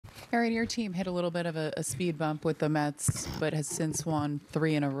Aaron, your team hit a little bit of a speed bump with the Mets, but has since won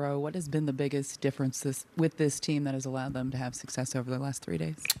 3 in a row. What has been the biggest difference with this team that has allowed them to have success over the last 3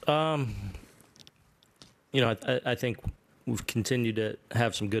 days? I think we've continued to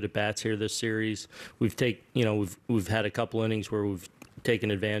have some good at bats here this series. We've had a couple innings where we've taken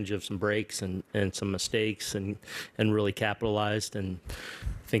advantage of some breaks and some mistakes and really capitalized. And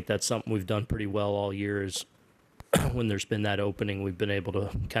I think that's something we've done pretty well all year. Is when there's been that opening, we've been able to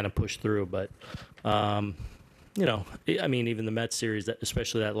kind of push through. But, even the Mets series,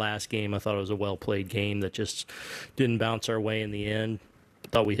 especially that last game, I thought it was a well-played game that just didn't bounce our way in the end.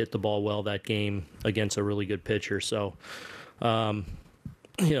 Thought we hit the ball well that game against a really good pitcher. So,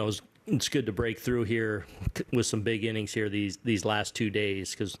 it's good to break through here with some big innings here these last 2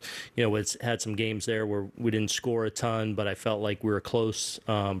 days because, it's had some games there where we didn't score a ton, but I felt like we were close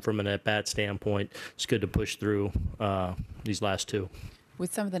from an at-bat standpoint. It's good to push through these last two.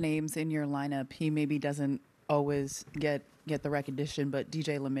 With some of the names in your lineup, he maybe doesn't always get the recognition, but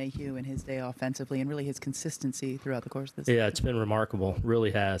DJ LeMahieu and his day offensively and really his consistency throughout the course of this season. It's been remarkable.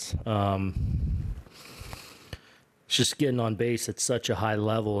 Really has. Just getting on base at such a high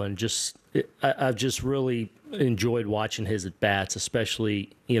level, and I've just really enjoyed watching his at bats, especially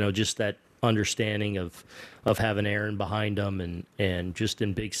just that understanding of having Aaron behind him and just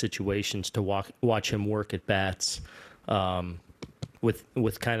in big situations to watch him work at bats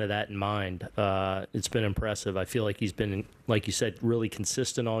with kind of that in mind. It's been impressive. I feel like he's been, like you said, really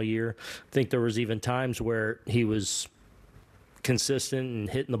consistent all year. I think there was even times where he was consistent and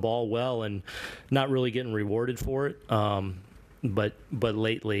hitting the ball well and not really getting rewarded for it. But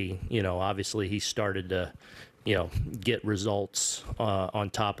lately, obviously he started to, get results on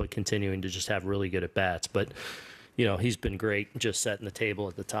top of continuing to just have really good at bats. But, he's been great just setting the table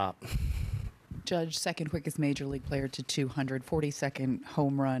at the top. Judge, second quickest major league player to 200, 42nd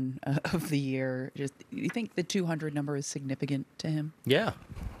home run of the year. You think the 200 number is significant to him? Yeah.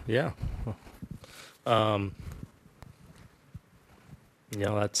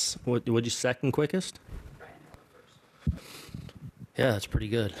 That's what'd you second quickest? Yeah, that's pretty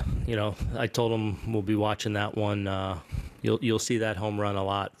good. I told him we'll be watching that one. You'll see that home run a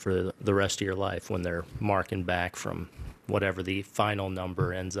lot for the rest of your life when they're marking back from whatever the final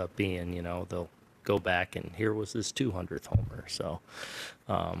number ends up being. They'll go back and here was his 200th homer. So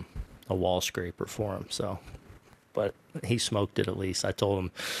a wall scraper for him. So. But he smoked it at least. I told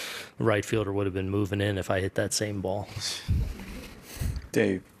him the right fielder would have been moving in if I hit that same ball.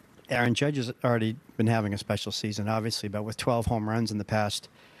 Dave. Aaron Judge has already been having a special season, obviously, but with 12 home runs in the past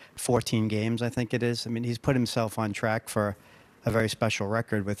 14 games, I think it is. I mean, he's put himself on track for a very special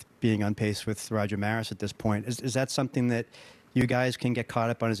record with being on pace with Roger Maris at this point. Is that something that you guys can get caught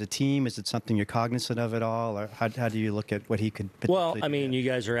up on as a team? Is it something you're cognizant of at all? Or how do you look at what he could potentially do? You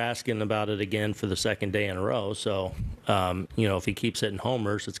guys are asking about it again for the second day in a row. So, if he keeps hitting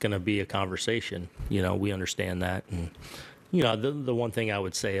homers, it's going to be a conversation. We understand that. And, the one thing I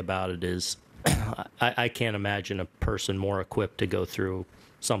would say about it is I can't imagine a person more equipped to go through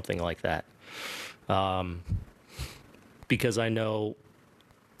something like that. Because I know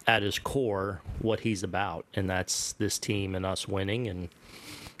at his core what he's about, and that's this team and us winning, and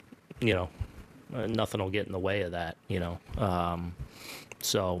nothing will get in the way of that.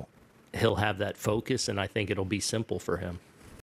 So he'll have that focus, and I think it'll be simple for him.